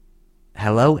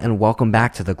Hello and welcome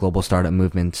back to the Global Startup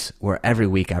Movement, where every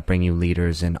week I bring you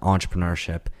leaders in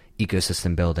entrepreneurship,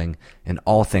 ecosystem building, and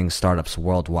all things startups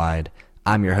worldwide.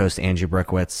 I'm your host, Andrew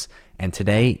Berkowitz, and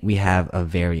today we have a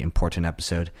very important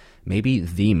episode, maybe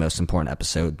the most important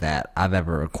episode that I've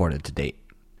ever recorded to date.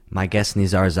 My guest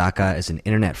Nizar Zaka is an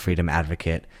internet freedom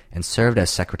advocate and served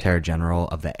as Secretary General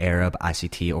of the Arab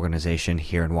ICT Organization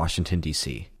here in Washington,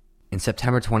 D.C. In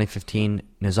September 2015,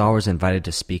 Nizar was invited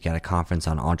to speak at a conference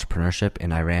on entrepreneurship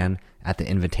in Iran at the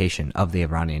invitation of the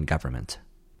Iranian government.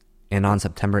 And on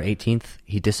September 18th,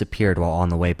 he disappeared while on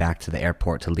the way back to the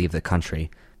airport to leave the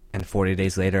country, and 40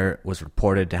 days later was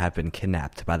reported to have been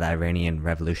kidnapped by the Iranian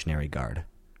Revolutionary Guard.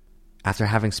 After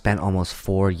having spent almost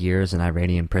 4 years in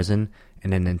Iranian prison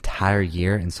and an entire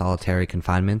year in solitary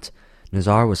confinement,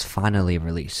 Nizar was finally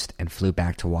released and flew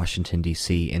back to Washington,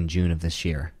 D.C. in June of this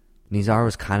year. Nizar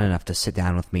was kind enough to sit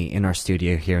down with me in our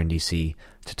studio here in D.C.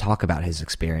 to talk about his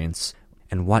experience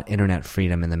and what internet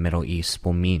freedom in the Middle East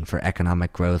will mean for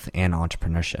economic growth and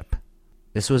entrepreneurship.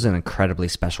 This was an incredibly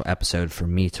special episode for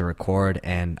me to record,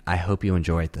 and I hope you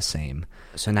enjoy it the same.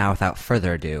 So now, without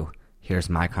further ado, here's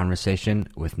my conversation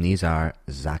with Nizar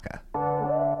Zaka.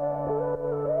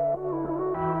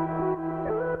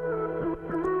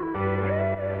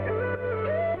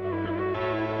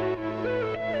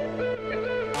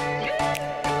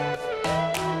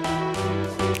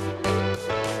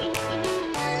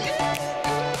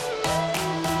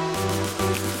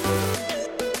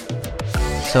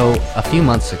 So, a few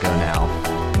months ago now,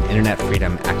 an internet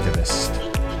freedom activist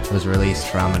was released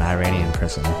from an Iranian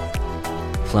prison,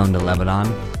 flown to Lebanon,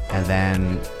 and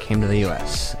then came to the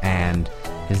U.S. And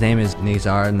his name is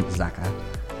Nizar Zaka,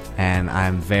 and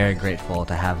I'm very grateful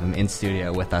to have him in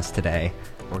studio with us today.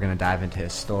 We're going to dive into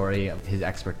his story, of his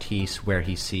expertise, where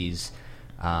he sees,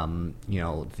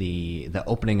 the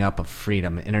opening up of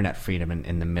freedom, internet freedom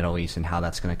in the Middle East, and how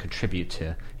that's going to contribute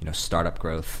to, startup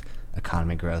growth,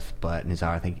 economy growth. But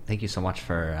Nizar, thank you so much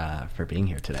for being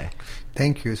here today.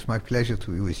 Thank you. It's my pleasure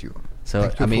to be with you. So,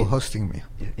 thank you for hosting me.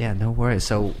 Yeah, no worries.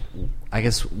 So, I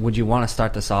guess, would you want to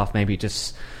start this off maybe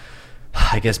just,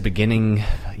 beginning,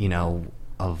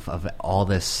 of all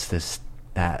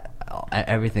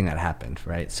everything that happened,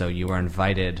 right? So you were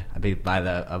invited, I believe, by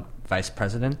the vice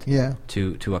president,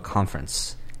 to a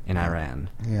conference in Iran,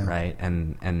 right?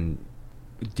 And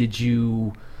did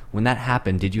you? When that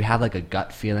happened, did you have like a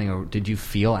gut feeling, or did you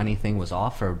feel anything was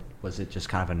off, or was it just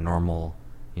kind of a normal,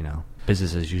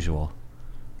 business as usual?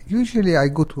 Usually I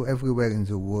go to everywhere in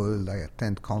the world. I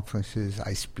attend conferences.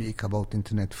 I speak about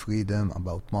internet freedom,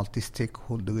 about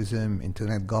multi-stakeholderism,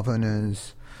 internet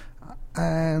governance.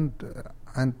 And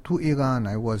to Iran,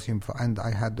 and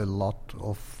I had a lot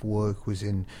of work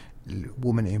within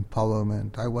women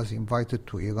empowerment. I was invited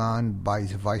to Iran by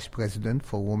the Vice President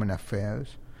for Women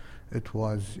Affairs. It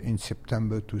was in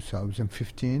September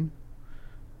 2015.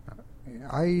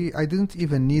 I didn't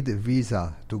even need a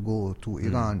visa to go to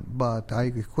Iran, but I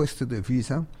requested a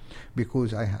visa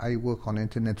because I work on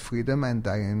internet freedom, and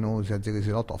I know that there is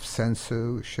a lot of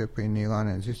censorship in Iran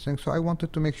and this thing. So I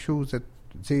wanted to make sure that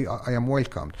I am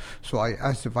welcomed. So I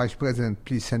asked the Vice President,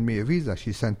 please send me a visa.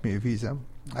 She sent me a visa.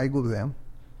 I go there,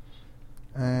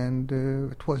 and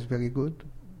it was very good.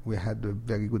 We had a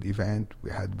very good event. We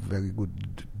had very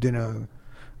good dinner,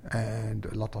 and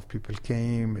a lot of people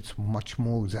came. It's much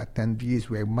more. The attendees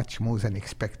were much more than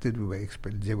expected.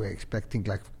 They were expecting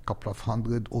like a couple of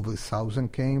hundred. Over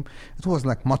 1,000 came. It was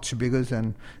like much bigger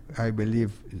than I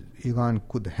believe Iran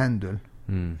could handle,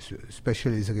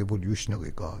 especially the Revolutionary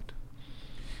Guard.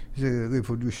 The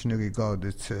Revolutionary Guard,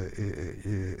 it's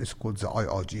called the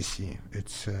IRGC.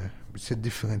 It's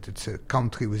a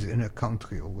country within a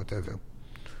country or whatever.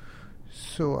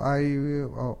 So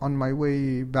on my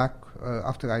way back,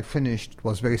 after I finished, it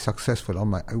was very successful. On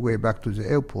my way back to the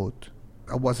airport,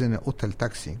 I was in a hotel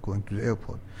taxi going to the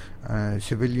airport. A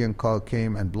civilian car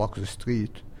came and blocked the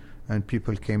street, and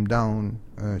people came down,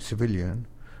 civilian,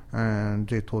 and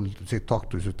they talked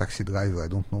to the taxi driver. I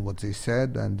don't know what they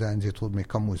said, and then they told me,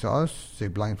 come with us. They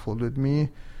blindfolded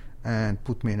me and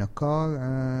put me in a car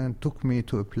and took me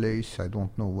to a place, I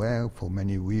don't know where, for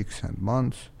many weeks and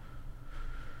months.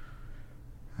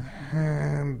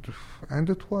 And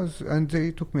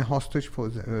they took me hostage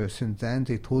since then.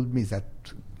 They told me that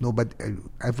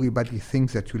everybody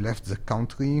thinks that you left the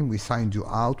country. We signed you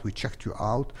out. We checked you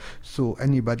out. So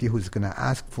anybody who's going to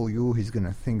ask for you, he's going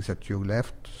to think that you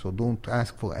left. So don't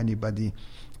ask for anybody.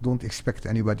 Don't expect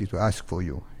anybody to ask for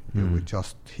you. You were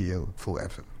just here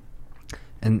forever.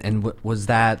 And was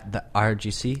that the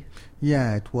IRGC?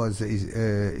 Yeah, it was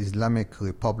Islamic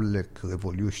Republic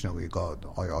Revolutionary Guard,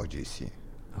 IRGC.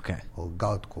 Okay. or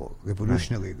Guard Corps,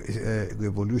 Revolutionary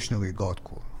Guard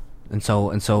Corps. And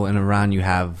so in Iran you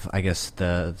have, I guess,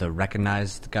 the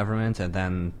recognized government and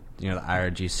then the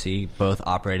IRGC, both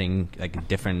operating like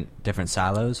different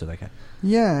silos, or like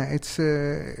Yeah, it's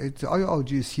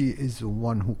IRGC is the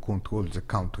one who controls the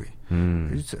country.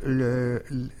 It's, the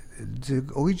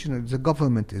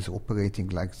government is operating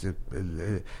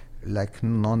like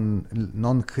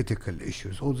non-critical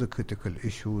issues. All the critical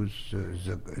issues,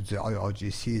 the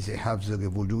IRGC, they have the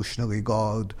Revolutionary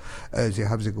Guard, they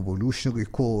have the Revolutionary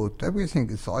Court, everything.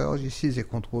 It's the IRGC, they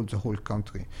control the whole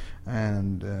country.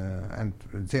 And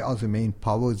they are the main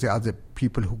power. They are the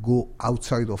people who go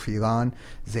outside of Iran.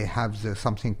 They have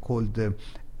something called the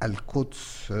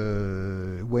Al-Quds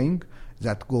wing,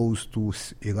 that goes to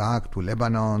Iraq, to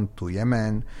Lebanon, to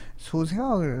Yemen. So they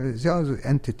are the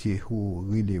entity who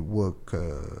really work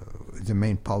the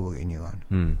main power in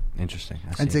Iran. Interesting.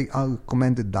 And they are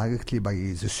commanded directly by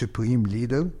the supreme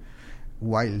leader,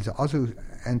 while the other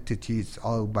entities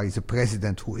are by the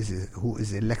president, who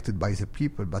is elected by the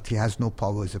people, but he has no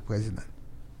power as a president.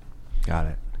 Got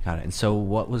it. And so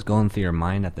what was going through your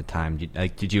mind at the time?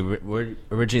 Did you were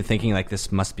originally thinking like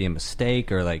this must be a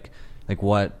mistake, or like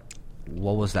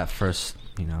what was that first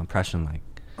impression like?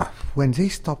 When they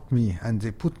stopped me and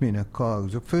they put me in a car,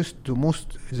 the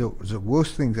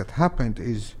worst thing that happened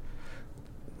is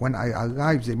when I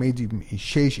arrived, they made me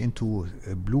change into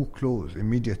blue clothes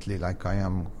immediately, like I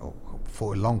am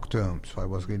for a long term. So I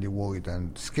was really worried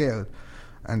and scared.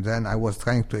 And then I was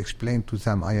trying to explain to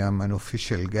them I am an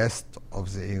official guest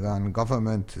of the Iran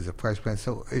government, the president.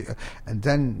 So, and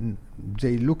then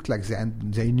they looked like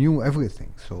they knew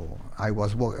everything. So I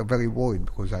was very worried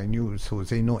because I knew. So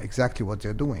they know exactly what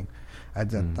they're doing at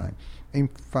that time. In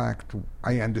fact,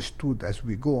 I understood as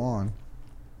we go on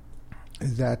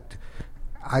that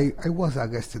I was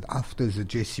arrested after the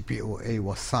JCPOA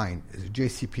was signed. The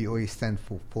JCPOA stands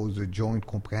for the Joint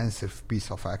Comprehensive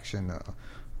Peace of Action.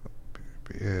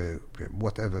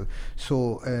 Whatever.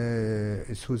 So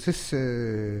this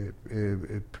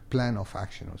plan of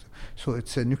action. So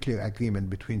it's a nuclear agreement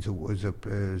between the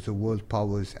world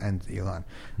powers and Iran.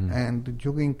 And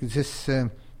during this,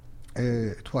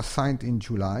 it was signed in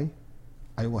July.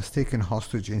 I was taken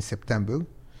hostage in September,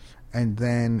 and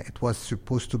then it was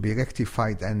supposed to be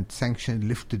rectified and sanctions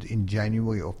lifted in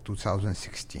January of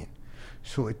 2016.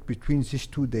 So between these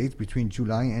 2 dates, between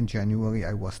July and January,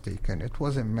 I was taken. It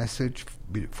was a message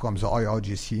from the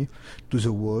IRGC to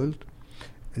the world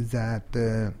that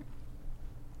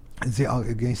they are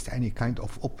against any kind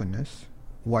of openness.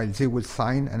 While they will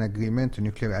sign an agreement, a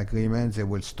nuclear agreement, they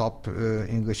will stop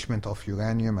enrichment of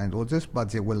uranium and all this,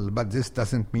 but this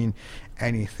doesn't mean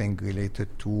anything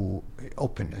related to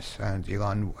openness. And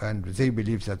Iran, and they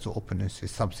believe that the openness is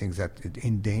something that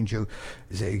endangers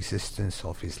the existence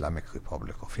of Islamic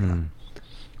Republic of Iran.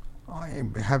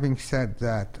 Having said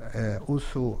that,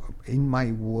 also in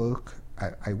my work,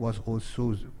 I was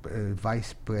also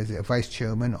vice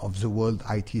chairman of the World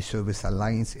IT Service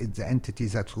Alliance. It's the entity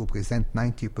that represents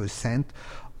 90%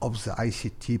 of the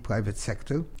ICT private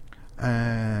sector.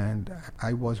 And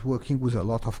I was working with a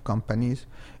lot of companies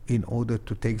in order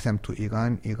to take them to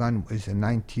Iran. Iran is a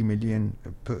 90 million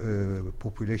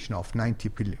population of 90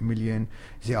 million.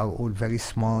 They are all very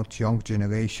smart, young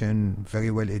generation, very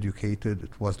well educated.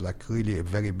 It was like really a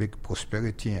very big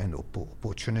prosperity and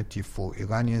opportunity for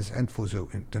Iranians and for the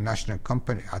international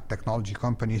technology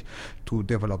companies to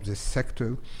develop this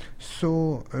sector.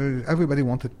 So everybody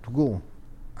wanted to go.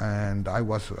 And I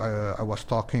was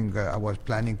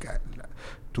planning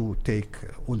to take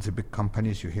all the big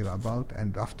companies you hear about,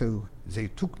 and after they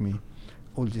took me,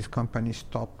 all these companies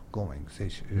stopped going.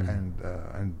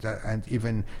 And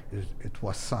even it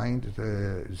was signed,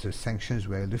 the sanctions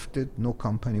were lifted. No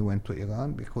company went to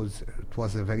Iran because it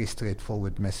was a very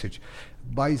straightforward message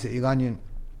by the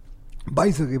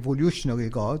Revolutionary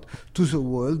Guard to the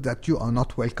world that you are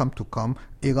not welcome to come.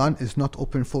 Iran is not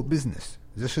open for business.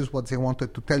 This is what they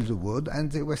wanted to tell the world,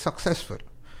 and they were successful.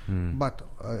 But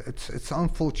it's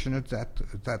unfortunate that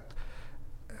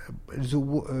the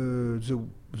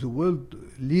world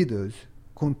leaders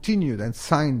continued and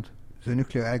signed the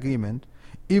nuclear agreement,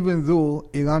 even though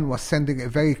Iran was sending a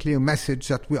very clear message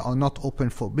that we are not open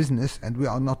for business and we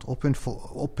are not open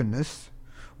for openness.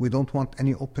 We don't want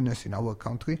any openness in our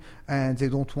country, and they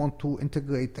don't want to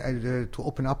integrate, to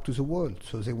open up to the world.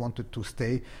 So they wanted to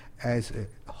stay as a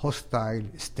hostile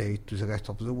state to the rest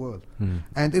of the world.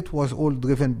 And it was all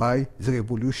driven by the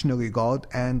Revolutionary Guard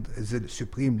and the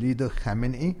Supreme Leader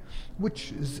Khamenei,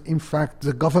 which is, in fact,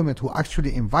 the government who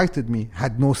actually invited me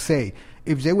had no say.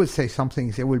 If they will say something,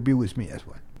 they will be with me as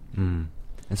well.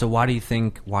 And so why do you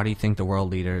think the world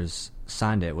leaders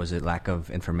signed it? Was it lack of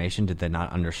information? Did they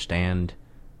not understand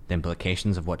the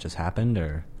implications of what just happened,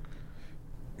 or?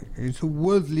 The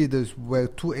world leaders were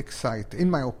too excited, in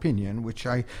my opinion,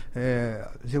 they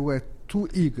were too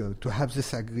eager to have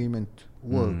this agreement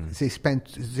work.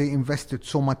 They invested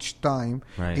so much time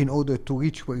in order to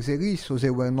reach where they reached, so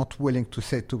they were not willing to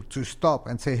say to stop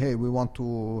and say, hey, we want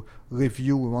to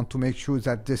review, we want to make sure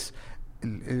that this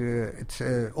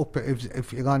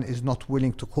if Iran is not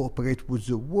willing to cooperate with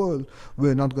the world,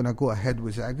 we're not going to go ahead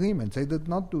with the agreement. They did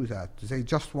not do that. They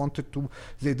just wanted to.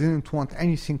 They didn't want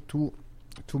anything to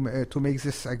make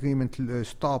this agreement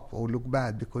stop or look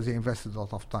bad, because they invested a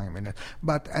lot of time in it.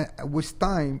 But with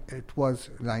time, it was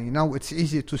like, now it's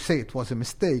easy to say it was a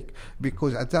mistake,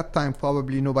 because at that time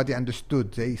probably nobody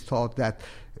understood. They thought that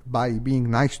by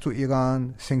being nice to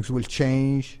Iran, things will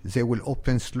change, they will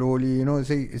open slowly.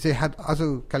 They had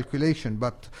other calculation,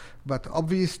 but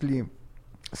obviously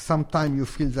sometimes you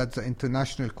feel that the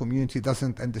international community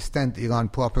doesn't understand Iran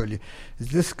properly.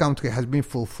 This country has been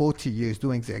for 40 years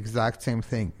doing the exact same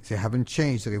thing. They haven't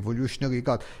changed. The Revolutionary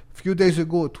Guard. A few days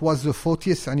ago, it was the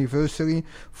 40th anniversary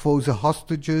for the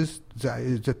hostages,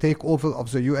 the takeover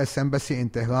of the U.S. Embassy in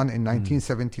Tehran in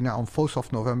 1979. On 4th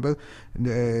of November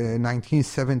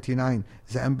 1979,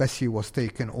 the embassy was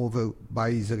taken over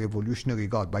by the Revolutionary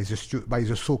Guard, by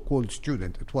the so-called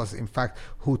student. It was, in fact,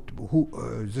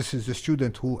 this is the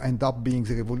student who ended up being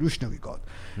the Revolutionary Guard.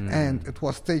 And it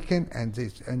was taken, and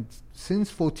since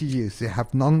 40 years, they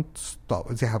have non-stop.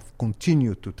 They have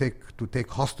continued to take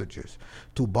hostages,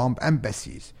 to bomb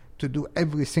embassies, to do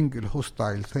every single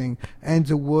hostile thing, and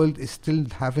the world is still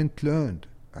haven't learned.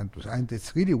 And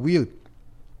it's really weird.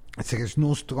 There is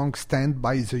no strong stand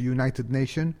by the United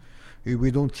Nations. We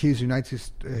don't hear the United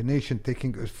Nations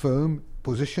taking a firm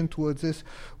position towards this.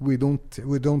 We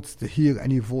don't hear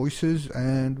any voices,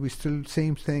 and we still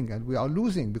same thing, and we are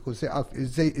losing, because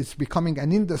it's becoming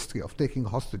an industry of taking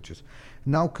hostages.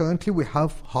 Now currently we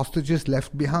have hostages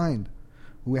left behind.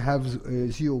 We have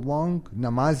Zio Wang,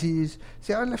 Namazis.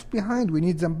 They are left behind. We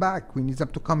need them back. We need them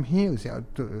to come here.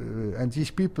 And these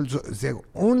people, their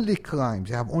only crime,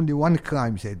 they have only one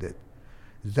crime they did,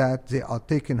 that they are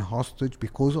taken hostage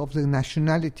because of their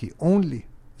nationality only.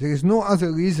 There is no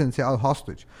other reason they are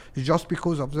hostage. It's just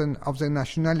because of their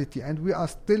nationality. And we are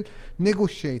still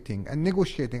negotiating.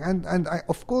 And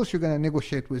of course you're going to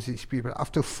negotiate with these people.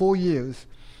 After 4 years,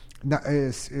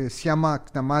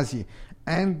 Siamak, Namazi,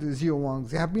 and Zio Wang,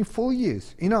 they have been 4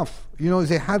 years. Enough.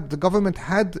 The government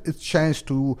had its chance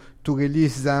to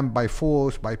release them by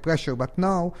force, by pressure, but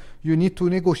now you need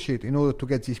to negotiate in order to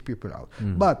get these people out.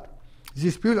 But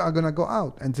these people are going to go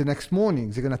out, and the next morning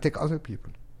they're going to take other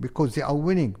people, because they are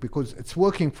winning, because it's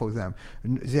working for them.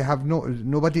 They have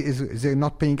they're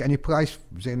not paying any price.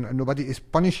 Nobody is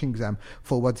punishing them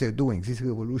for what they're doing. This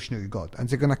Revolutionary Guard, and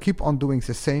they're going to keep on doing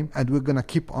the same, and we're going to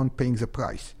keep on paying the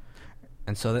price.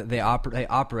 And so they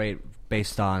operate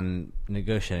based on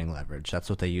negotiating leverage. That's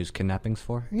what they use kidnappings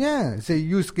for? Yeah, they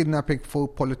use kidnapping for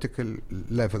political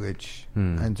leverage,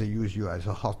 and they use you as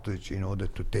a hostage in order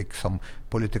to take some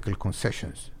political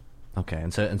concessions. Okay,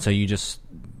 and so you just,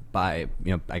 by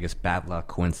I guess bad luck,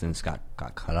 coincidence, got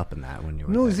caught up in that when you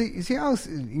were No, there. they also,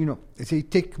 they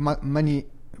take many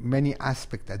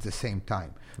aspects at the same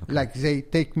time. Okay. Like they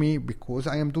take me because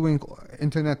I am doing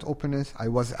internet openness, I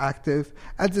was active.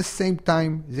 At the same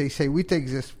time, they say we take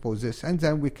this for this, and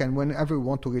then we can, whenever we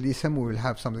want to release him, we will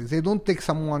have something. They don't take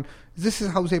someone. This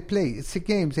is how they play. It's a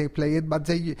game. They play it, but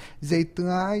they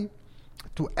try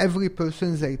to every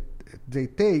person they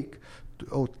take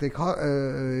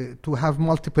to have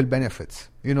multiple benefits.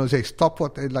 They stop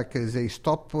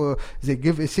they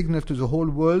give a signal to the whole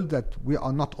world that we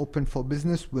are not open for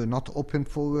business, we're not open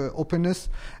for openness,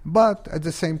 but at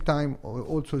the same time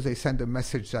also they send a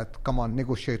message that, come on,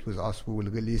 negotiate with us, we will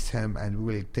release him and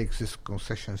we will take these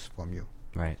concessions from you.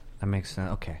 Right, that makes sense.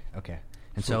 Okay.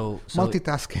 And so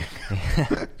multitasking.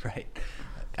 Right,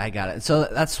 I got it. So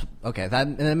that's okay. That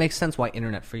makes sense why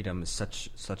internet freedom is such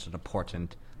an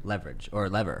important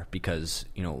lever, because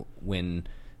when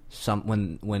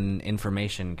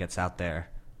information gets out there,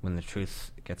 when the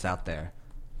truth gets out there,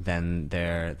 then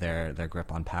their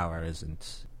grip on power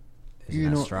isn't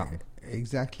as strong.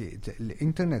 Exactly, the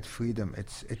internet freedom.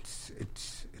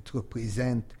 It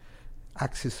represents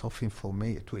access of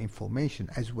information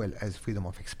as well as freedom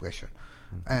of expression,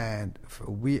 and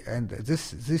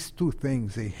these two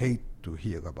things they hate to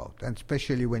hear about, and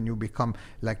especially when you become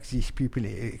like these people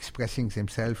expressing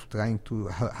themselves, trying to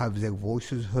have their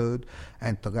voices heard,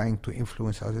 and trying to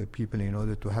influence other people in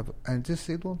order to have, and this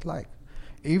they don't like.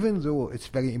 even though it's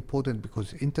very important,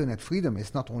 because internet freedom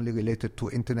is not only related to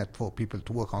internet for people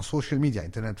to work on social media.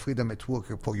 Internet freedom, it's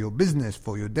work for your business,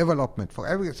 for your development, for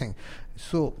everything.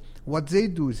 So what they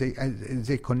do is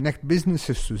they connect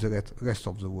businesses to the rest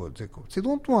of the world. They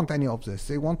don't want any of this.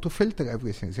 They want to filter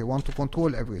everything. They want to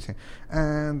control everything.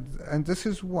 And this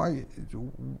is why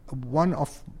one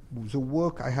of the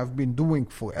work I have been doing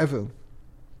forever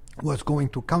was going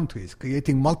to countries,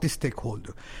 creating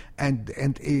multi-stakeholder, and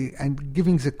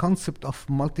giving the concept of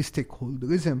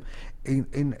multi-stakeholderism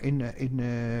in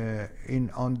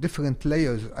on different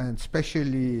layers, and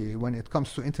especially when it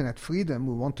comes to internet freedom,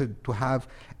 we wanted to have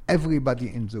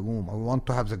everybody in the room. We want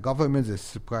to have the government,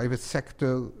 the private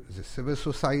sector, the civil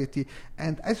society,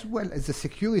 and as well as the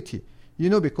security.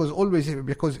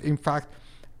 Because in fact.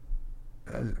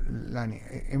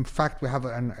 In fact, we have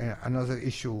another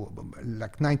issue.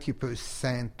 Like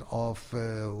 90% of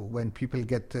when people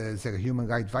get their human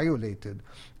right violated,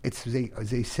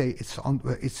 they say it's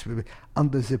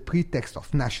under the pretext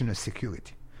of national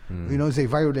security. They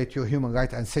violate your human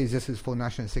right and say this is for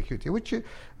national security, which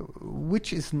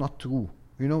is not true.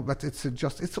 But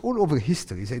it's all over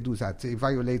history. They do that. They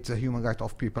violate the human right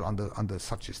of people under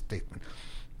such a statement.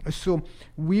 So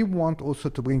we want also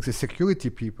to bring the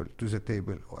security people to the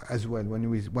table as well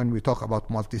when we talk about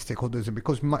multi-stakeholderism,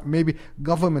 because maybe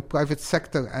government, private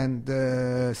sector, and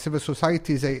civil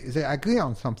society they agree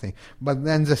on something, but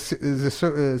then the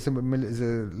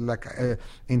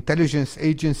intelligence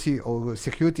agency or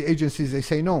security agencies, they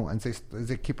say no, and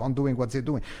they keep on doing what they're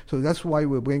doing. So that's why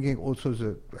we're bringing also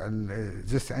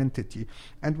this entity,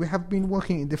 and we have been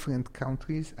working in different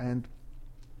countries and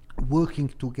working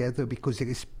together, because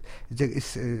there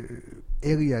is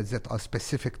areas that are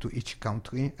specific to each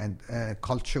country and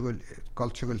cultural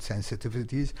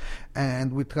sensitivities,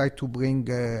 and we try to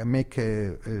make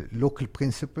local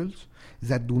principles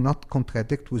that do not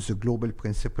contradict with the global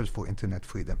principles for internet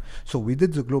freedom. So we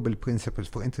did the global principles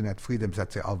for internet freedom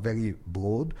that they are very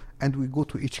broad, and we go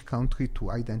to each country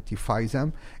to identify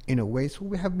them in a way. So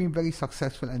we have been very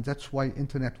successful, and that's why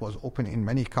internet was open in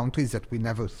many countries that we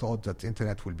never thought that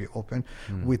internet will be open.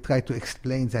 We try to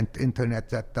explain that internet,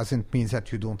 that doesn't mean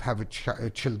that you don't have a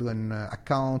children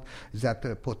account,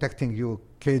 that protecting your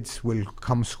kids will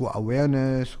come through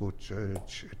awareness, or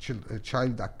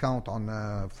child account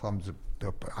from the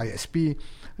ISP.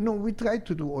 No, we try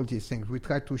to do all these things. We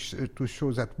try to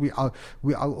show that we are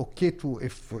okay to,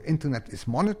 if internet is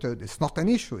monitored, it's not an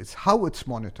issue. It's how it's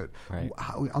monitored, right.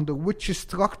 Under which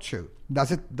structure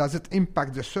does it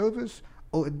impact the service,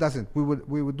 or it doesn't.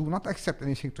 We do not accept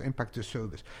anything to impact the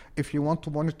service. If you want to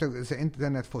monitor the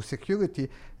internet for security,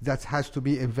 that has to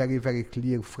be a very, very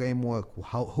clear framework.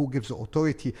 Who gives the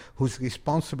authority? Who's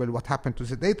responsible? What happened to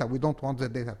the data? We don't want the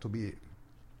data to be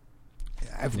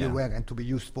everywhere and to be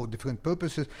used for different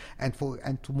purposes, and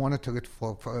to monitor it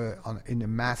in a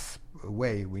mass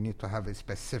way. We need to have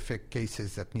specific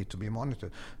cases that need to be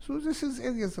monitored. So this is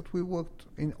areas that we worked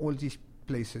in all these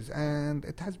places, and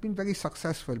it has been very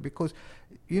successful, because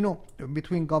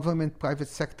between government, private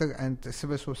sector, and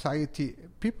civil society,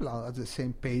 people are at the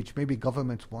same page. Maybe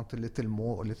governments want a little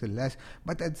more or a little less,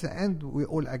 but at the end we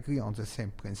all agree on the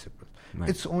same principles. Right.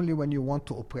 It's only when you want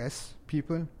to oppress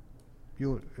people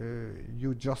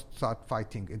you just start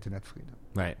fighting internet freedom.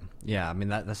 Right. Yeah. I mean,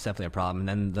 that's definitely a problem.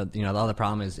 And then the other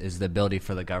problem is the ability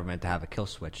for the government to have a kill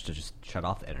switch to just shut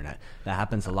off the internet. That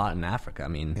happens a lot in Africa. I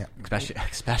mean,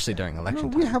 especially during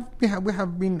election time. We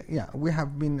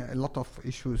have been a lot of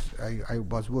issues. I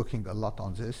was working a lot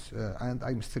on this, and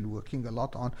I'm still working a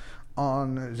lot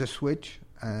on the switch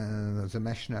and the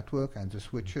mesh network and the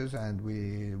switches, and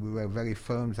we were very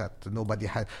firm that nobody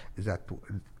had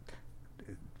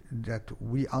that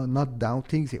we are not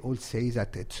doubting. They all say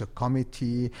that it's a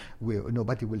committee where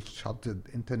nobody will shut the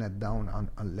internet down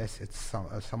unless it's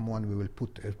someone. We will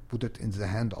put it in the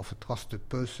hand of a trusted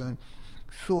person.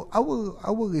 So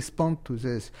our response to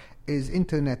this is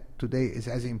internet today is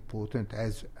as important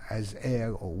as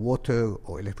air or water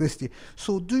or electricity.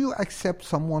 So do you accept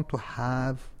someone to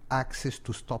have access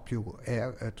to stop your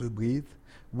air to breathe?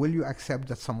 Will you accept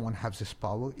that someone has this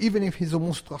power, even if he's the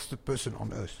most trusted person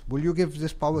on earth? Will you give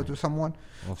this power to someone?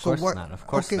 Well, of course not. Of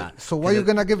course not. So why are you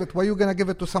gonna give it? Why are you gonna give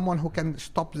it to someone who can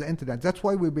stop the internet? That's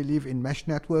why we believe in mesh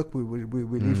network. We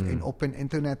believe in open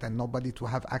internet and nobody to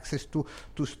have access to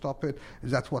stop it.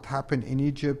 That's what happened in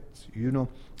Egypt.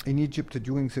 In Egypt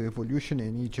during the revolution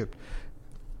in Egypt,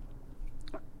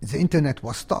 the internet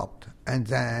was stopped, and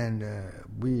then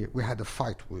we had a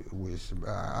fight with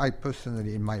I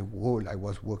personally, in my role, I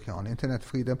was working on internet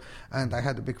freedom, and I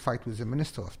had a big fight with the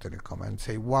Minister of Telecom and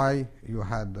say, why you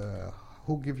had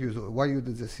who give you why you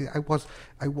did this? I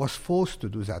was forced to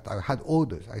do that. I had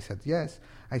orders. I said yes.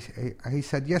 He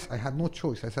said yes. I had no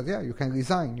choice. I said yeah, you can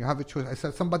resign. You have a choice. I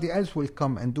said somebody else will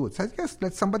come and do it. I said yes,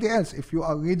 let somebody else. If you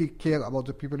are really care about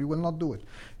the people, you will not do it.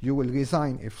 You will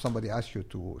resign if somebody asks you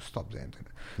to stop the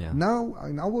internet. Yeah. Now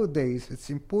in our days, it's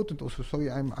important also.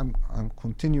 Sorry, I'm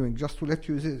continuing just to let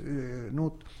you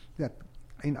note that.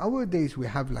 In our days, we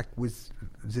have, like, with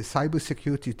the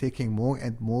cybersecurity taking more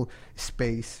and more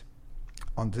space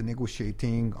on the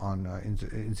negotiating, in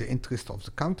the interest of the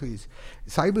countries.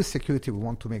 Cybersecurity, we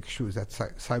want to make sure that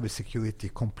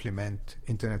cybersecurity complement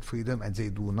internet freedom, and they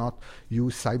do not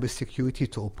use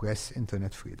cybersecurity to oppress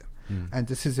internet freedom. And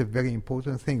this is a very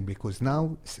important thing, because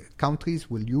now countries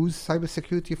will use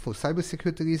cybersecurity for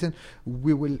cybersecurity reason.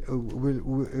 We will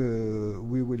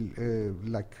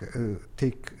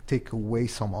take away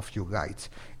some of your rights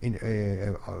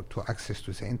to access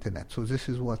to the internet. So this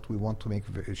is what we want to make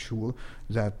very sure,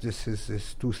 that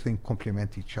these two things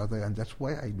complement each other, and that's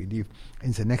why I believe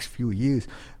in the next few years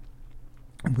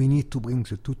we need to bring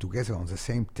the two together on the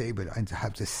same table and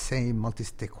have the same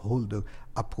multi-stakeholder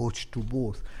approach to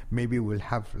both. Maybe we'll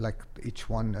have, like, each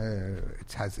one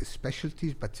it has its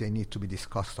specialties, but they need to be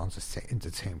discussed in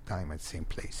the same time at the same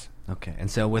place. Okay,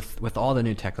 and so with all the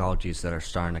new technologies that are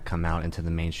starting to come out into the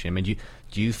mainstream, I mean,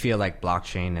 do you feel like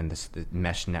blockchain and the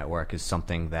mesh network is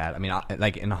something that, I mean,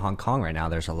 like in Hong Kong right now,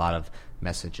 there's a lot of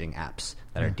messaging apps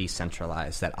that are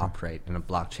decentralized that operate in a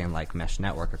blockchain-like mesh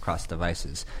network across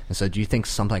devices. And so do you think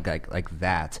something like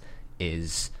that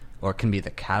is, or can be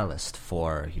the catalyst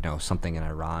for, something in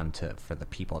Iran for the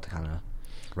people to kind of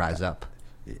rise up?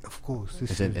 Of course,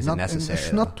 is it necessary?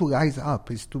 It's not to rise up;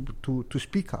 it's to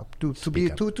speak up.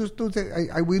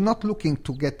 We're not looking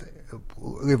to get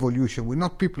revolution. We're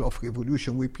not people of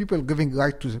revolution. We're people giving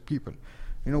right to the people.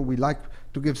 We like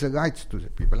to give the rights to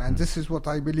the people, and this is what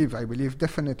I believe. I believe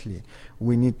definitely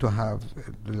we need to have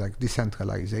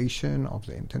decentralization of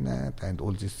the internet and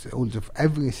all of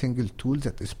every single tool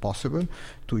that is possible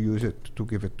to use it, to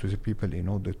give it to the people in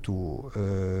order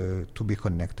to be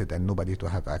connected and nobody to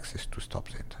have access to stop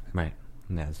the internet. Right.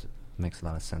 That makes a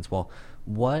lot of sense. Well,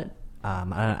 what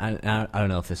I don't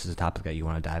know if this is a topic that you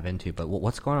want to dive into, but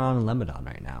what's going on in Lebanon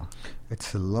right now?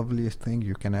 It's the loveliest thing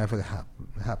you can ever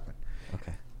happen.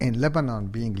 Okay. In Lebanon,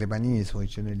 being Lebanese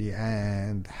originally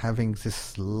and having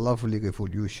this lovely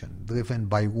revolution driven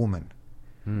by women,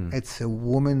 it's a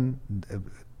woman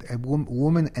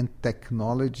and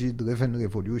technology-driven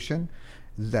revolution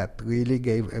that really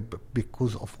gave,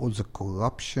 because of all the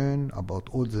corruption, about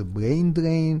all the brain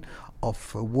drain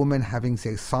of women having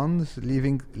their sons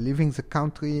leaving the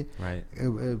country, right?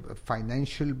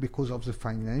 Because of the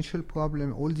financial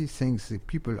problem, all these things,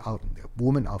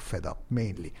 women are fed up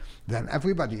mainly. Then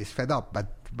everybody is fed up,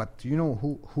 but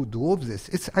who drove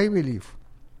this? I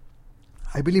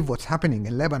believe what's happening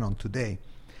in Lebanon today,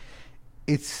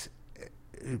 it's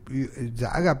the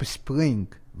Arab Spring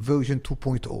version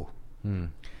 2.0.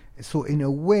 So in a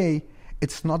way,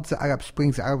 it's not the Arab Spring.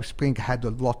 The Arab Spring had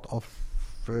a lot of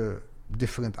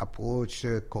different approach,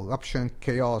 corruption,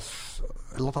 chaos,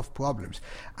 a lot of problems.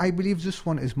 I believe this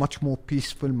one is much more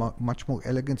peaceful, much more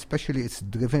elegant, especially it's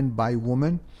driven by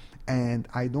women, and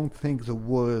I don't think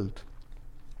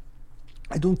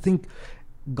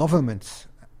governments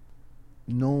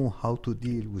know how to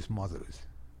deal with mothers.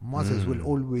 Mothers will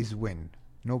always win.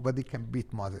 Nobody can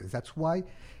beat mothers. That's why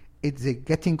they're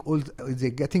getting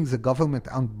the government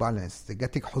unbalanced. They're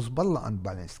getting Hezbollah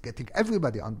unbalanced, getting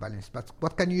everybody unbalanced. But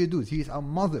what can you do? These are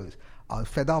mothers, are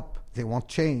fed up. They want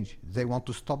change. They want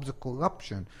to stop the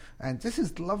corruption. And this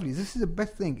is lovely. This is the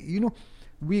best thing.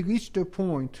 We reached a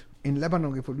point in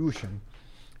Lebanon revolution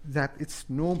that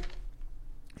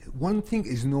one thing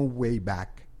is no way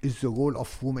back, is the role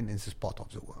of women in this part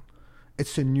of the world.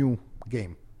 It's a new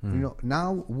game.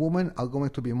 Now women are going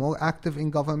to be more active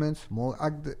in governments, more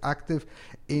active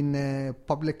in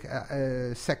public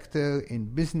sector, in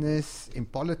business, in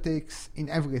politics, in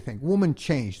everything. Women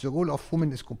change. The role of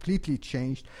women is completely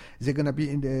changed. They're going to be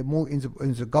in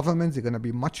the government. They're going to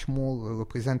be much more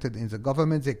represented in the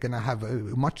government. They're going to have a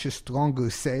much stronger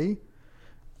say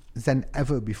than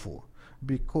ever before.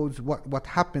 Because what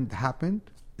happened.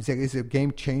 There is a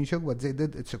game changer. What they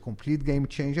did, it's a complete game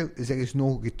changer. There is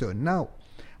no return. Now,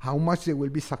 how much they will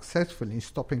be successful in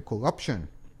stopping corruption,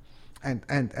 and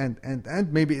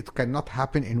maybe it cannot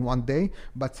happen in one day,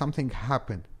 but something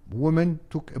happened. Women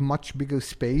took a much bigger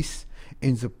space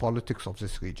in the politics of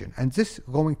this region, and this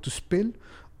going to spill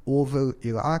over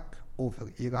Iraq,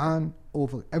 over Iran,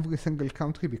 over every single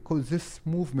country, because this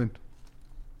movement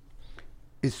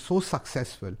is so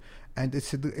successful and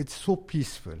it's so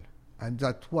peaceful. And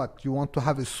that what? You want to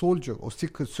have a soldier or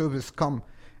secret service come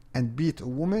and beat a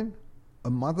woman, a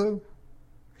mother?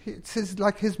 It's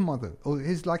like his mother, or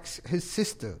he's like his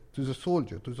sister to the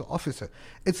soldier, to the officer.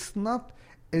 It's not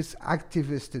as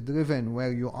activist driven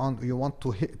where you want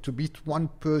to beat one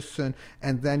person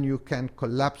and then you can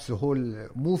collapse the whole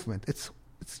movement. It's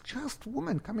just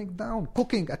women coming down,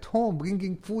 cooking at home,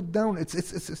 bringing food down.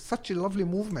 It's such a lovely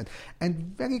movement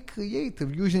and very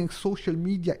creative, using social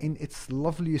media in its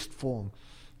loveliest form.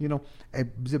 You know,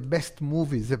 the best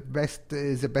movies, the best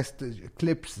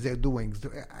clips they're doing.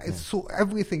 It's so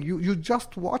everything. You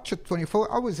just watch it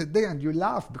 24 hours a day and you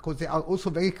laugh because they are also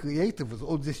very creative with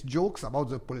all these jokes about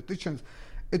the politicians.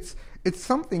 It's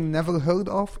something never heard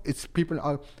of.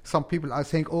 Some people are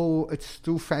saying, oh, it's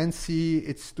too fancy.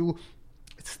 It's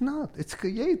not. It's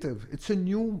creative. It's a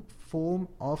new form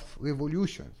of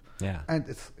revolution. Yeah. And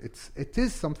it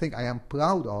is something I am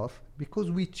proud of, because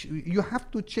you have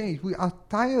to change. We are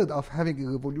tired of having a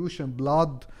revolution,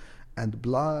 blood and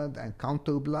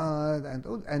counter blood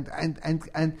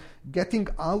and getting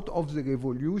out of the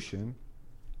revolution.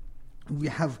 We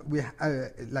have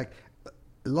like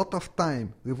a lot of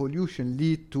time. Revolution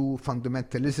lead to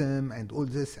fundamentalism and all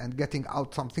this, and getting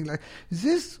out something like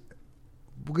this.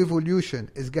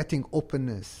 Revolution is getting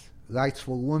openness, rights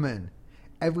for women,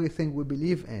 everything we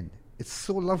believe in. It's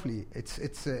so lovely.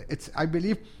 I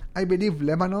believe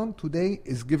Lebanon today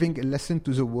is giving a lesson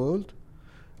to the world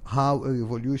how a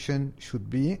revolution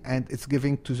should be, and it's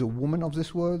giving to the women of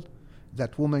this world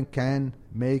that women can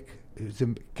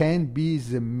be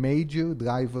the major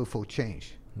driver for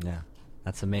change. Yeah,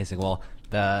 that's amazing. Well,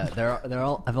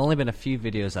 I've only been a few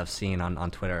videos I've seen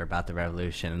on Twitter about the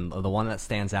revolution. The one that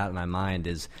stands out in my mind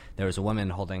is there was a woman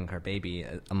holding her baby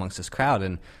amongst this crowd,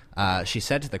 and she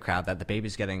said to the crowd that the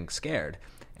baby's getting scared.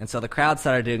 And so the crowd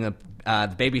started doing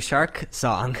the Baby Shark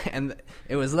song, and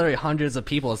it was literally hundreds of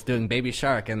people doing Baby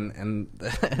Shark, and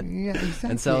yeah, exactly.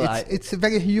 And so it's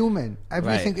very human.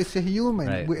 Everything right. is a human.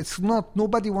 Right. It's not.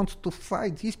 Nobody wants to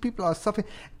fight. These people are suffering,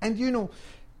 and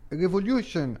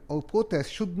revolution or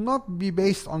protest should not be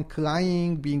based on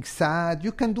crying, being sad.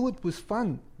 You can do it with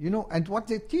fun, and what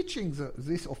they're teaching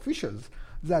these officials,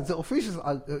 that the officials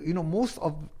are, most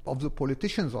of the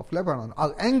politicians of Lebanon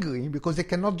are angry because they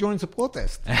cannot join the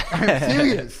protest. I'm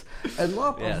serious. A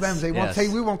lot of them, they want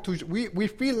to say, we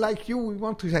feel like you, we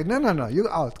want to say, no,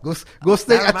 you're out. Go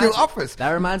stay at your office.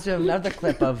 That reminds me of another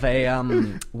clip of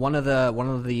one of the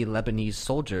Lebanese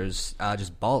soldiers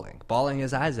just bawling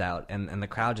his eyes out, and the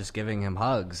crowd just giving him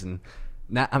hugs. And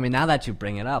now that you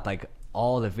bring it up, like,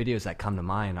 all the videos that come to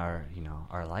mind are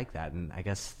like that, and I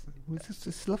guess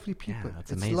it's lovely people. Yeah,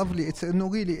 that's it's amazing. Lovely.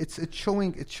 It's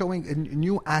showing a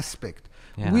new aspect.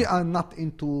 Yeah. We are not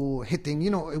into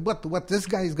hitting. What this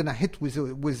guy is gonna hit with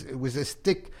a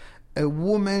stick, a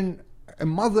woman, a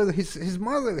mother, his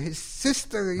mother, his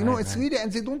sister. It's really,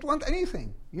 and they don't want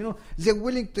anything. They're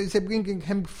they're bringing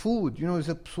him food.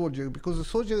 The soldier, because the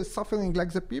soldier is suffering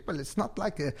like the people. It's not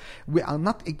like we are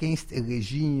not against a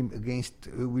regime.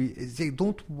 They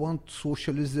don't want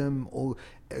socialism or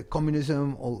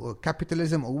communism or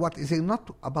capitalism or what. They're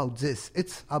not about this.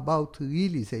 It's about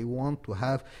really they want to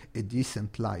have a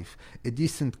decent life, a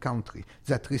decent country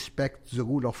that respects the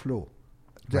rule of law.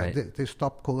 They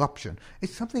stop corruption.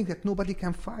 It's something that nobody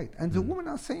can fight. And the women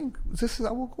are saying, this is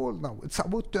our goal now. It's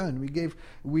our turn.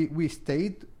 We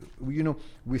stayed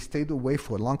away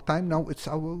for a long time. Now it's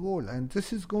our role. And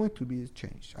this is going to be a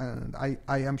change. And I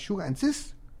am sure. And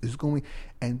this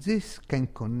can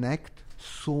connect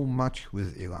so much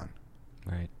with Iran.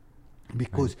 Right.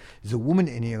 Because the women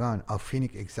in Iran are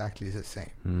feeling exactly the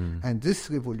same. And this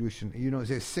revolution,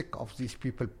 they're sick of these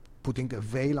people putting a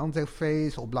veil on their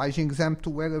face, obliging them to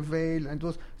wear a veil, and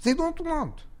they don't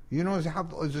want. They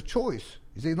have the choice.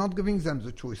 They're not giving them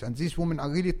the choice, and these women are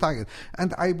really tired.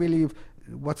 And I believe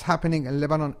what's happening in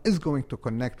Lebanon is going to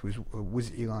connect with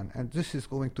Iran, and this is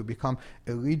going to become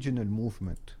a regional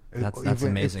movement. That's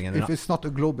amazing. If it's not a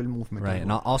global movement. Right, and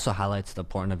it also highlights the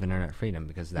importance of internet freedom,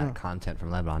 because that content from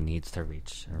Lebanon needs to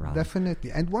reach Iran.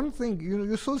 Definitely. And one thing,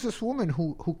 you saw this woman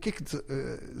who kicked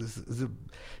the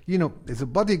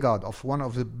bodyguard of one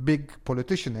of the big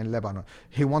politicians in Lebanon.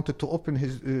 He wanted to open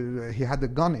he had a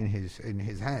gun in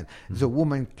his hand. The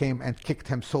woman came and kicked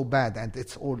him so bad, and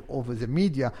it's all over the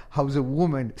media how the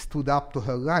woman stood up to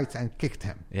her rights and kicked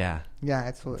him. Yeah. Yeah,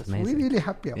 it's we're really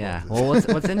happy about this. Well,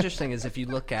 what's interesting is if you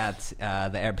look at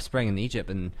the Arab Spring in Egypt,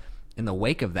 and in the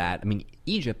wake of that,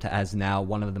 Egypt has now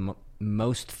one of the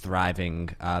most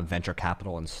thriving venture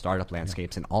capital and startup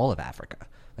landscapes in all of Africa.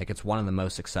 Like, it's one of the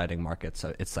most exciting markets.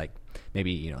 So it's like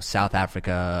maybe South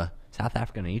Africa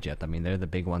and Egypt. They're the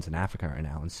big ones in Africa right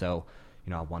now. And so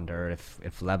I wonder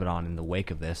if Lebanon, in the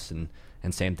wake of this, and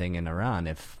same thing in Iran,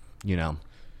 if,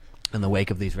 in the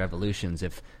wake of these revolutions,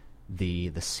 if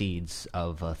the seeds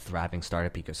of a thriving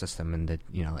startup ecosystem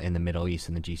in the Middle East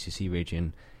and the GCC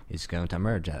region is going to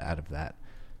emerge out of that.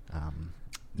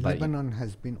 Lebanon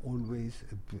has been always,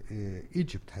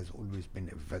 Egypt has always been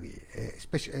a very,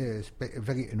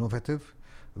 very innovative,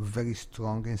 very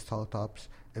strong in startups,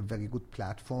 a very good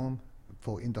platform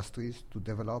for industries to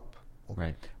develop.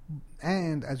 Right.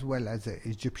 And as well as the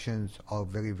Egyptians are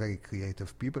very, very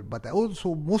creative people. But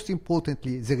also, most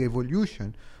importantly, the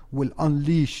revolution will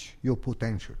unleash your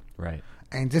potential. Right.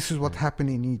 And this is what happened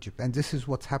in Egypt, and this is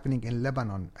what's happening in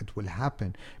Lebanon. It will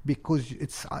happen because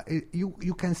it's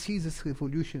you can see this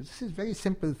revolution. This is a very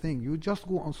simple thing. You just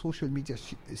go on social media,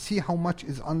 see how much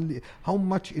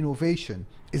innovation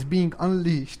is being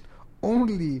unleashed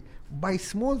only by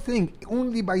small thing,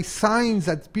 only by signs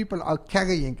that people are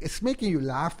carrying. It's making you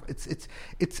laugh. It's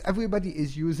everybody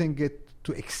is using it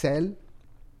to excel.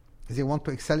 They want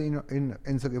to excel in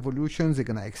the revolutions. They're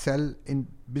going to excel in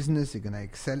business. They're going to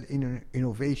excel in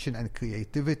innovation and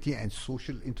creativity and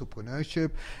social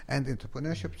entrepreneurship.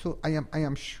 So I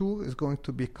am sure it's going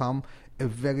to become a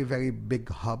very, very big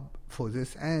hub for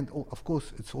this. And of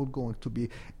course, it's all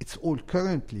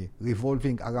currently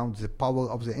revolving around the power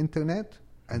of the internet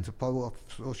and the power of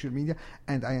social media.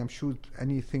 And I am sure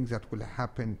anything that will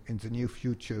happen in the near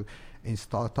future in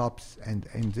startups and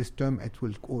in this term, it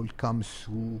will all come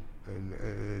through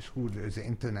the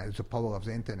internet, the power of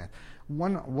the internet.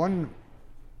 One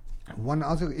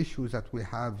other issue that we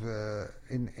have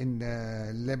in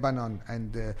Lebanon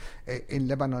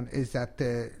is that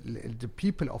the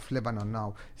people of Lebanon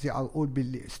now, they are all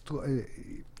a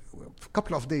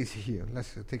couple of days here.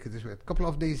 Let's take it this way. A couple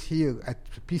of days here at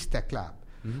Peace Tech Lab.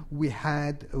 Mm-hmm. We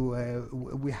had a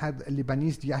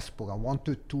Lebanese diaspora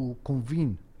wanted to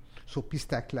convene. So Peace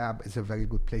Tech Lab is a very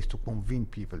good place to convene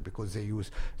people because they use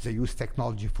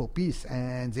technology for peace,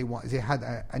 and they had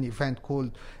an event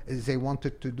called they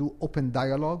wanted to do open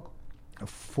dialogue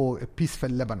for a peaceful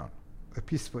Lebanon.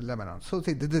 So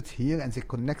they did it here, and they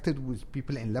connected with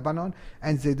people in Lebanon,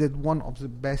 and they did one of the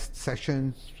best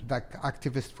sessions, like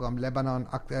activists from Lebanon,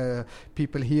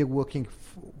 people here working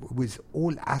with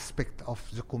all aspects of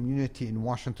the community in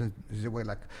Washington. There were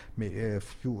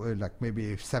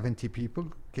maybe 70 people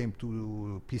came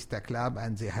to Peace Tech Lab,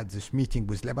 and they had this meeting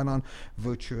with Lebanon,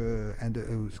 virtual and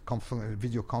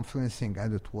video conferencing,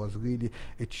 and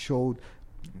it showed.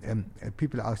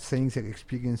 People are saying their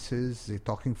experiences. They're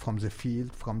talking from the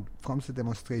field, from the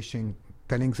demonstration,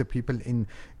 telling the people in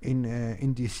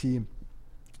DC,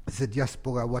 the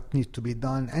diaspora, what needs to be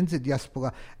done, and the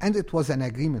diaspora, and it was an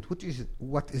agreement, which is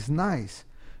what is nice.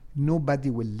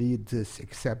 Nobody will lead this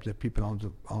except the people on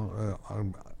the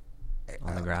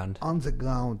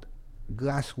ground,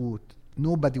 grassroots.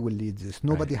 Nobody will lead this.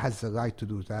 Nobody has the right to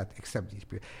do that except these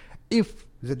people. If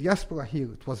the diaspora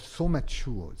here, it was so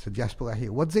mature, the diaspora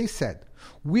here, what they said,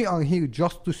 we are here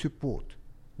just to support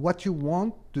what you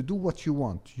want, to do what you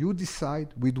want. You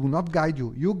decide, we do not guide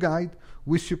you. You guide,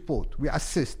 we support, we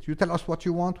assist. You tell us what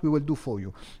you want, we will do for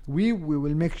you. We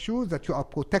will make sure that you are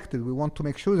protected. We want to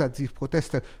make sure that these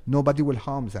protesters, nobody will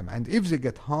harm them. And if they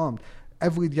get harmed,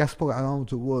 every diaspora around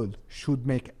the world should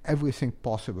make everything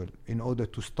possible in order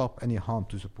to stop any harm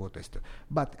to the protester.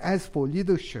 But as for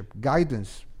leadership,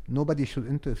 guidance, nobody should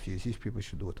interfere. These people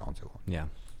should do it on their own. Yeah.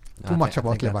 Too much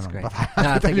about Lebanon. But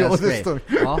I think that's great.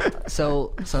 Well,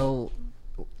 so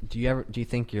do you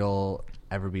think you'll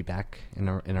ever be back in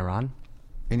Iran?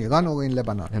 In Iran or in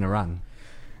Lebanon? In Iran.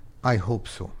 I hope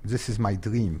so. This is my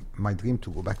dream. My dream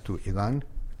to go back to Iran,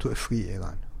 to a free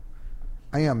Iran.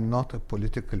 I am not a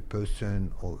political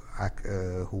person or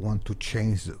who want to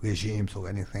change regimes or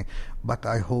anything, but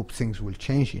I hope things will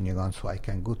change in Iran so I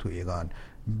can go to Iran,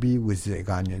 be with the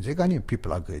Iranians. The Iranian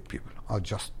people are great people, are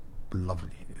just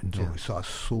lovely, and so are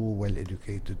so well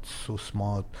educated, so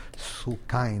smart, so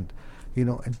kind. You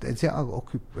know, and they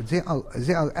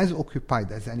are as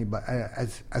occupied as anybody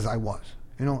as I was.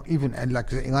 You know, even like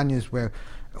the Iranians were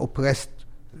oppressed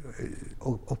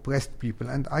people,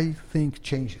 and I think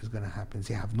change is going to happen.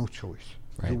 They have no choice.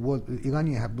 Right. The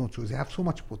Iranians have no choice. They have so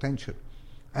much potential,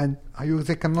 and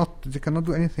they cannot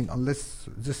do anything unless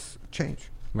this change.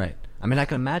 Right. I mean, I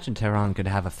can imagine Tehran could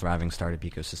have a thriving startup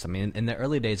ecosystem. I mean, in the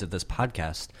early days of this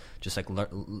podcast, just like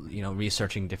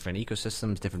researching different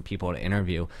ecosystems, different people to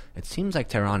interview, it seems like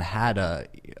Tehran had a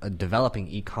developing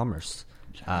e-commerce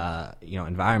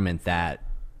environment that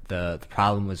the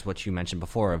problem was what you mentioned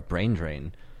before of brain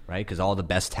drain, right? Because all the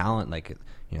best talent, they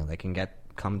can get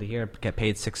come to here, get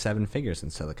paid 6-7 figures in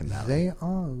Silicon Valley. They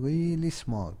are really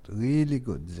smart, really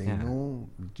good. They Yeah.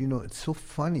 know, it's so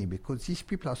funny because these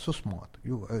people are so smart.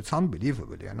 It's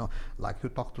unbelievable, Like you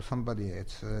talk to somebody,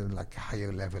 it's like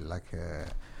higher level,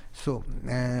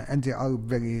 and they are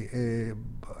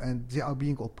and they are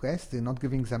being oppressed. They're not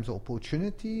giving them the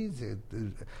opportunities.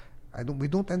 We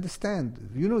don't understand.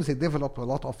 They develop a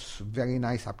lot of very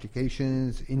nice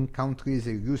applications in countries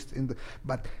they used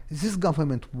but this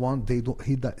government they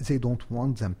don't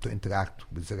want them to interact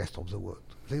with the rest of the world.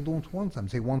 They don't want them.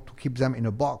 They want to keep them in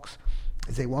a box.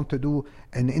 They want to do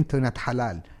an internet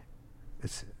halal.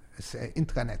 It's an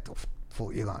intranet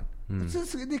for Iran. It's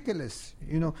just ridiculous,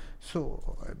 So,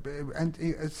 and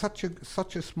it's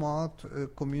such a smart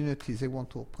community. They want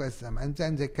to oppress them, and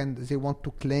then they want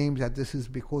to claim that this is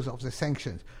because of the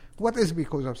sanctions. What is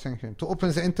because of sanctions? To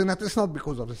open the internet, it's not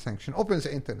because of the sanction. Open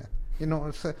the internet,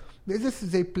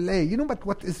 they play. But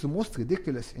what is the most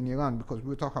ridiculous in Iran? Because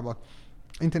we talk about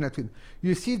internet.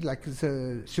 You see, like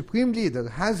the supreme leader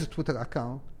has a Twitter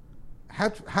account,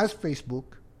 has Facebook,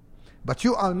 but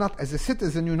you are not, as a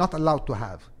citizen, you're not allowed to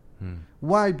have.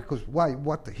 Why? Because why?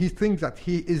 What he thinks that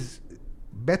he is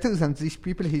better than these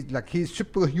people. He's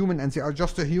superhuman, and they are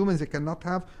just a human. They cannot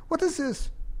have. What is this?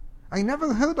 I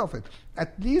never heard of it.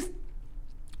 At least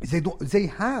they don't. They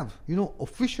have,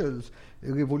 officials,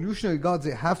 Revolutionary Guards.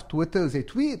 They have Twitter. They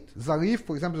tweet. Zarif,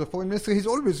 for example, the foreign minister. He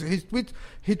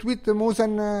tweets more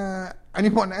than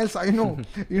anyone else I know.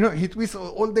 He tweets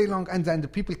all day long, and then the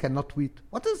people cannot tweet.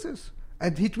 What is this?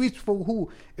 And he tweets for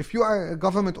who? If you are a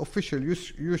government official, you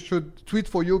should tweet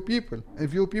for your people.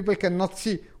 If your people cannot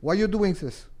see, why are you doing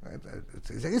this?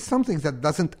 There is something that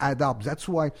doesn't add up. That's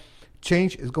why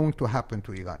change is going to happen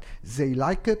to Iran. They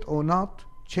like it or not,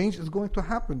 change is going to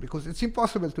happen because it's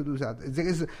impossible to do that.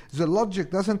 The logic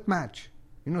doesn't match.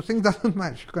 Things doesn't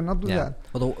match. You cannot do that.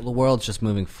 Well, the world's just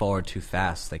moving forward too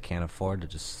fast. They can't afford to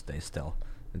just stay still.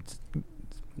 It's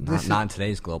not in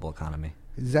today's global economy.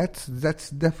 That's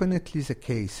definitely the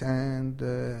case, and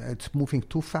it's moving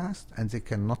too fast, and they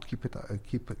cannot keep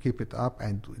it up.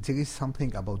 And there is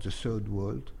something about the third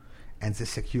world and the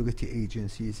security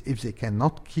agencies. If they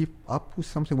cannot keep up with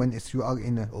something, when you are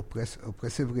in an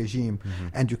oppressive regime,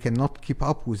 and you cannot keep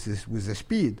up with the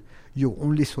speed, your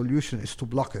only solution is to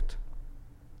block it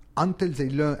until they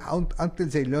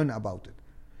learn about it.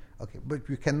 Okay, but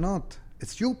you cannot.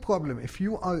 It's your problem. If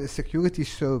you are a security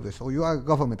service or you are a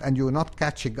government and you're not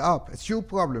catching up, it's your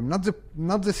problem, not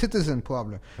the citizen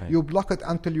problem. Right. You block it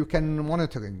until you can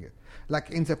monitoring it. Like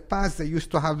in the past, they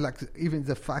used to have even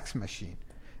the fax machine.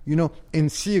 In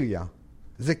Syria,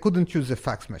 they couldn't use the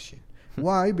fax machine.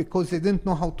 Why? Because they didn't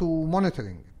know how to monitor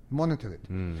it.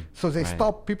 So they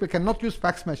stopped. People cannot use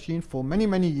fax machine for many,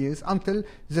 many years until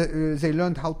they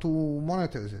learned how to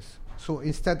monitor this. So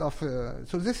instead of,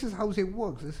 so this is how they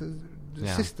work. This is the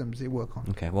systems they work on.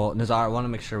 Okay. Well, Nizar, I want to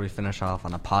make sure we finish off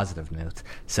on a positive note.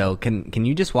 So can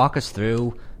you just walk us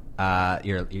through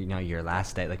your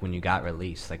last day, like when you got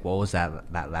released? Like what was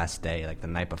that last day, like the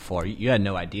night before? You had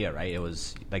no idea, right? It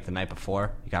was like the night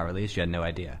before you got released. You had no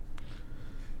idea.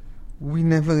 We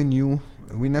never knew.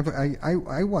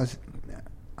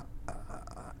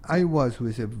 I was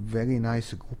with a very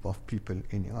nice group of people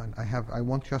in Iran.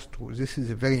 This is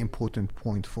a very important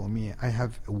point for me. I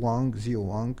have Zio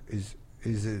Wang is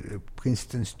a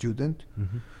Princeton student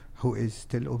who is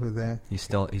still over there. He's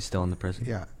still in the prison?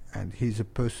 Yeah, and he's a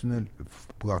personal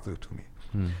brother to me.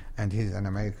 And he's an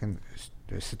American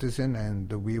citizen,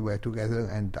 and we were together,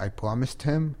 and I promised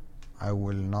him I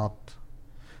will not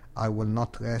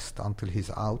rest until he's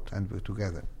out and we're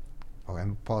together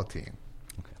and partying.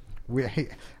 When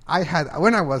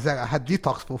I was there, I had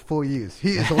detox for 4 years.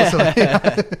 He is also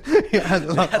he has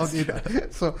a lot of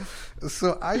detox.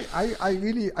 So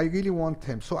I really want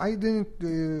him. So I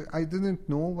didn't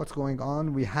know what's going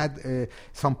on. We had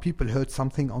some people heard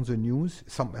something on the news.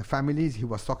 Some families. He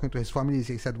was talking to his families.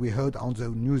 He said we heard on the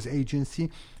news agency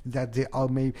that they are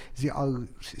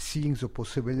seeing the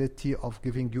possibility of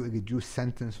giving you a reduced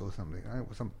sentence or something. Right?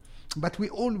 But we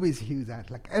always hear that.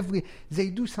 They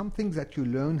do something that you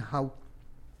learn how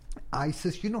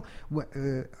ISIS,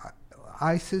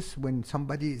 ISIS, when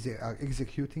they are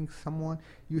executing someone,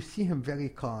 you see him very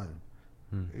calm,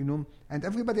 and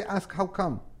everybody asks how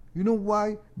come? You know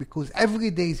why? Because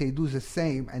every day they do the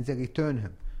same and they return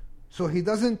him. So he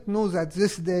doesn't know that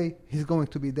this day he's going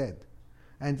to be dead.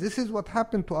 And this is what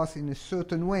happened to us in a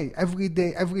certain way. Every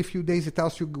day, every few days, it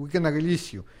tells you, we're going to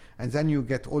release you. And then you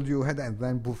get all your head and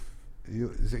then poof,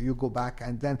 You go back,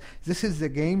 and then this is the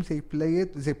game they play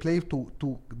it. They play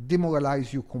to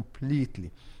demoralize you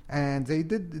completely, and they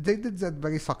did that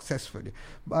very successfully.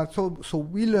 But so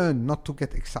we learned not to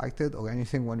get excited or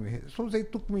anything when we. So they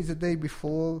took me the day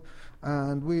before,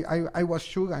 and I was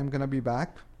sure I'm gonna be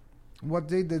back. What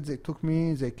they did, they took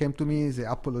me. They came to me. They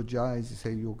apologized. They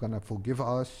say you're gonna forgive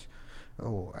us,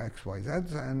 or X, Y, Z,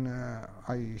 and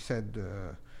I said.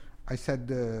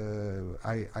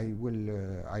 I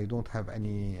will. I don't have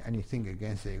anything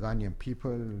against the Iranian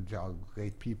people. They are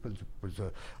great people.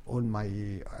 All my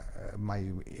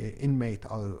inmates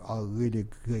are really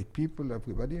great people.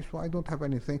 Everybody. So I don't have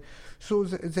anything. So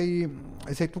they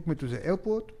took me to the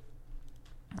airport.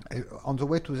 On the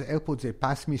way to the airport, they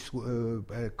passed me through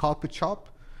a carpet shop.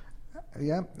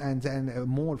 Yeah, and then a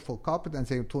mall for carpet, and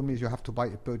they told me you have to buy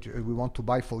we want to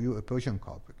buy for you a Persian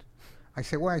carpet. I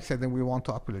said, well, then we want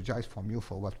to apologize from you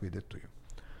for what we did to you.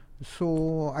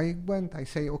 So I went, I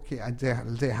say, okay, and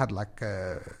they had like,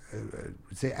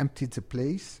 they emptied the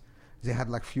place. They had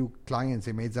like few clients,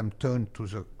 they made them turn to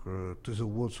the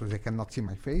wall so they cannot see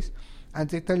my face. And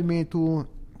they tell me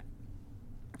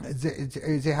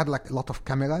they had like a lot of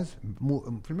cameras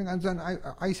filming, and then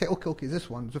I say, okay, this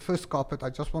one, the first carpet, I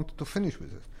just wanted to finish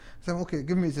with this. So okay,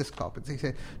 give me this carpet. They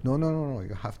say, no,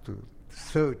 you have to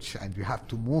search and you have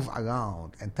to move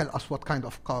around and tell us what kind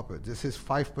of carpet. This is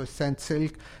 5%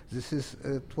 silk, this is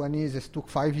 20, this took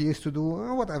 5 years to do,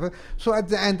 whatever. So at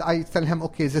the end I tell him,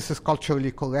 okay, this is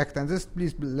culturally correct, and this,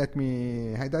 please let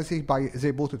me.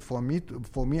 They bought it for me,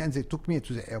 and they took me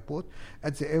to the airport.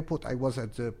 At the airport I was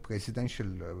at the presidential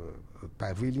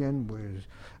pavilion where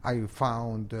I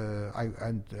found,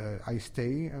 I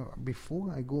stay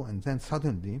before I go, and then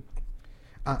suddenly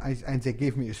and they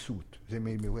gave me a suit. They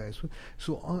made me wear a suit.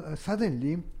 So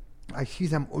suddenly, I see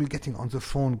them all getting on the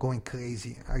phone, going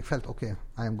crazy. I felt, okay,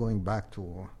 I am going back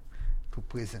to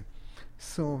prison.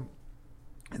 So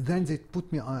then they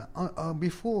put me on.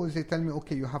 Before they tell me,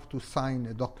 okay, you have to sign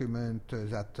a document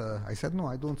that. I said, no,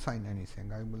 I don't sign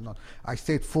anything. I will not. I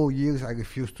stayed 4 years. I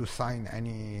refused to sign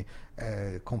any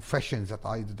confessions that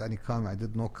I did any crime. I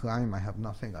did no crime. I have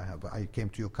nothing. I came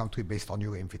to your country based on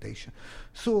your invitation.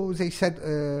 So they said,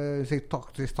 they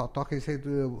start talking. They said,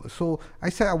 so I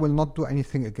said, I will not do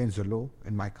anything against the law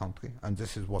in my country, and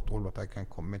this is all what I can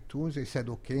commit to. They said,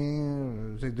 okay.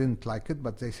 They didn't like it,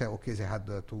 but they said, okay. They had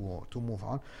to move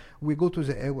on. We go to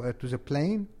the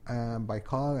plane by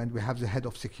car, and we have the head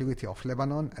of security of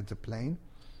Lebanon at the plane.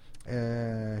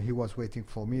 He was waiting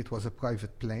for me. It was a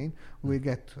private plane. We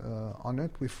get on it.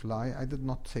 We fly. I did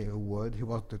not say a word. He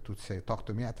wanted to talk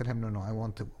to me. I tell him, no, I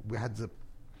want to. We had the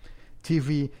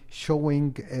TV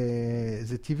showing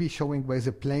where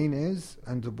the plane is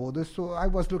and the border. So I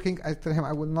was looking. I tell him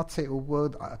I will not say a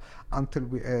word until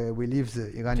we leave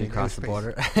the Iranian cross airspace. The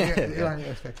border.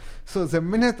 Iranian airspace. So the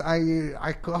minute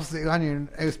I cross the Iranian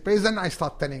airspace, then I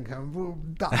start telling him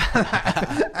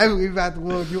every bad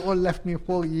word. You all left me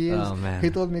 4 years. Oh, man.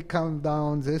 He told me calm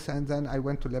down, this, and then I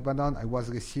went to Lebanon. I was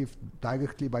received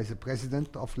directly by the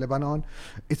president of Lebanon.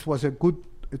 It was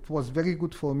very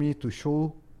good for me to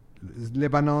show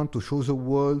Lebanon, to show the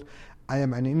world I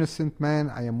am an innocent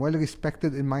man. I am well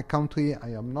respected in my country. I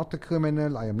am not a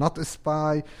criminal. I am not a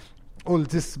spy. All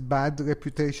this bad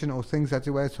reputation or things that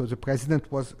they were. So the president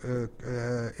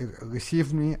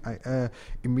received me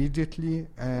immediately,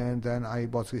 and then I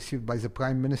was received by the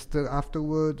prime minister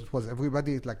afterward. It was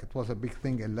everybody. It was a big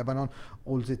thing in Lebanon.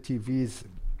 All the TVs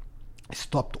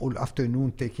stopped all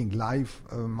afternoon taking live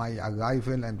my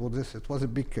arrival and all this. It was a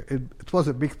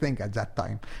big thing at that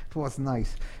time. It was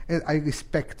nice. I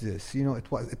respect this.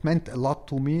 It meant a lot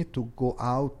to me to go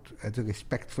out as a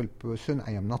respectful person.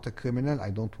 I am not a criminal.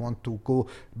 I don't want to go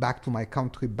back to my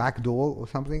country back door or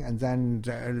something. And then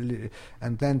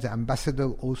the ambassador,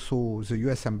 also the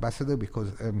U.S. ambassador,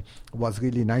 because was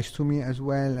really nice to me as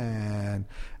well.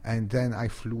 And then I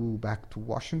flew back to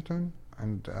Washington.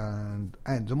 And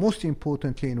the most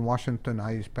importantly, in Washington,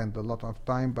 I spent a lot of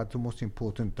time, but the most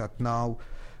important that now,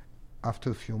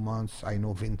 after a few months, I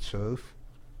know Vint Cerf.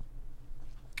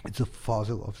 It's the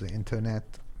father of the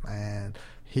internet, and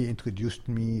he introduced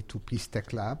me to Peace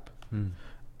Tech Lab.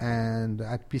 And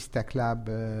at Peace Tech Lab,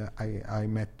 I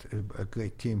met a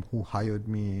great team who hired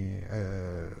me,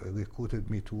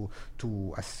 recruited me to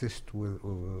assist with,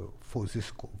 for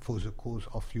the cause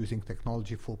of using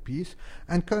technology for peace.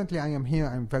 And currently, I am here.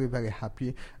 I'm very, very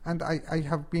happy. And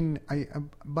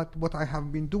but what I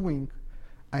have been doing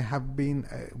I have been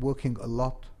working a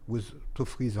lot to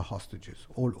free the hostages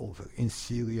all over, in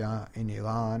Syria, in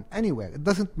Iran, anywhere. It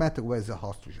doesn't matter where the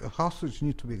hostage. A hostage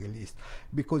needs to be released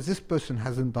because this person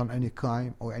hasn't done any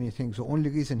crime or anything. The only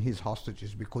reason he's hostage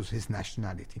is because his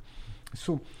nationality.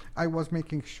 So I was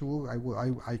making sure I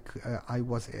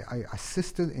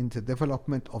assisted in the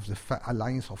development of the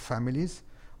Alliance of Families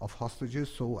of Hostages.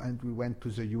 So, and we went to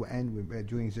the UN. We were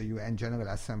during the UN General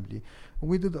Assembly.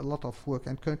 We did a lot of work,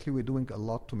 and currently we're doing a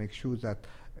lot to make sure that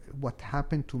what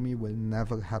happened to me will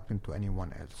never happen to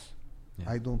anyone else. Yeah.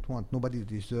 I don't want, nobody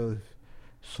deserves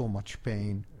so much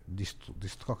pain,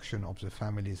 destruction of the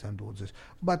families and all this.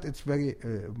 But it's very,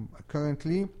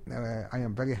 currently, I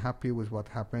am very happy with what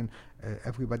happened.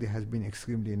 Everybody has been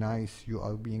extremely nice. You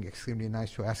are being extremely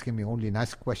nice. You're asking me only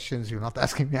nice questions. You're not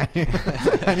asking me any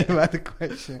bad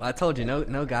questions. Well, I told you,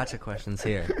 no gotcha questions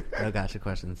here. No gotcha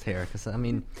questions here. Because, I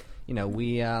mean, you know,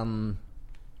 we,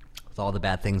 with all the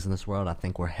bad things in this world, I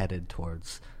think we're headed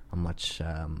towards a much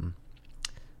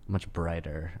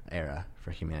brighter era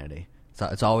for humanity. So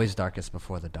it's always darkest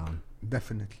before the dawn.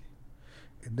 Definitely.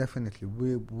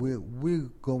 We're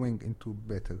going into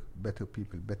better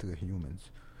people, better humans.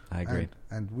 I agree.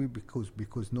 And we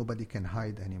because nobody can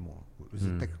hide anymore.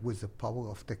 With the power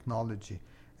of technology,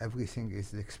 everything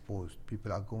is exposed.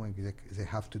 People are going. They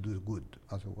have to do good,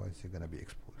 otherwise they're going to be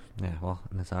exposed. Yeah. Well,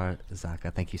 Nizar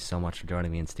Zaka, thank you so much for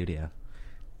joining me in studio.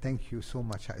 Thank you so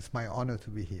much. It's my honor to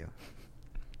be here.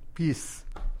 Peace.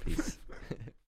 Peace.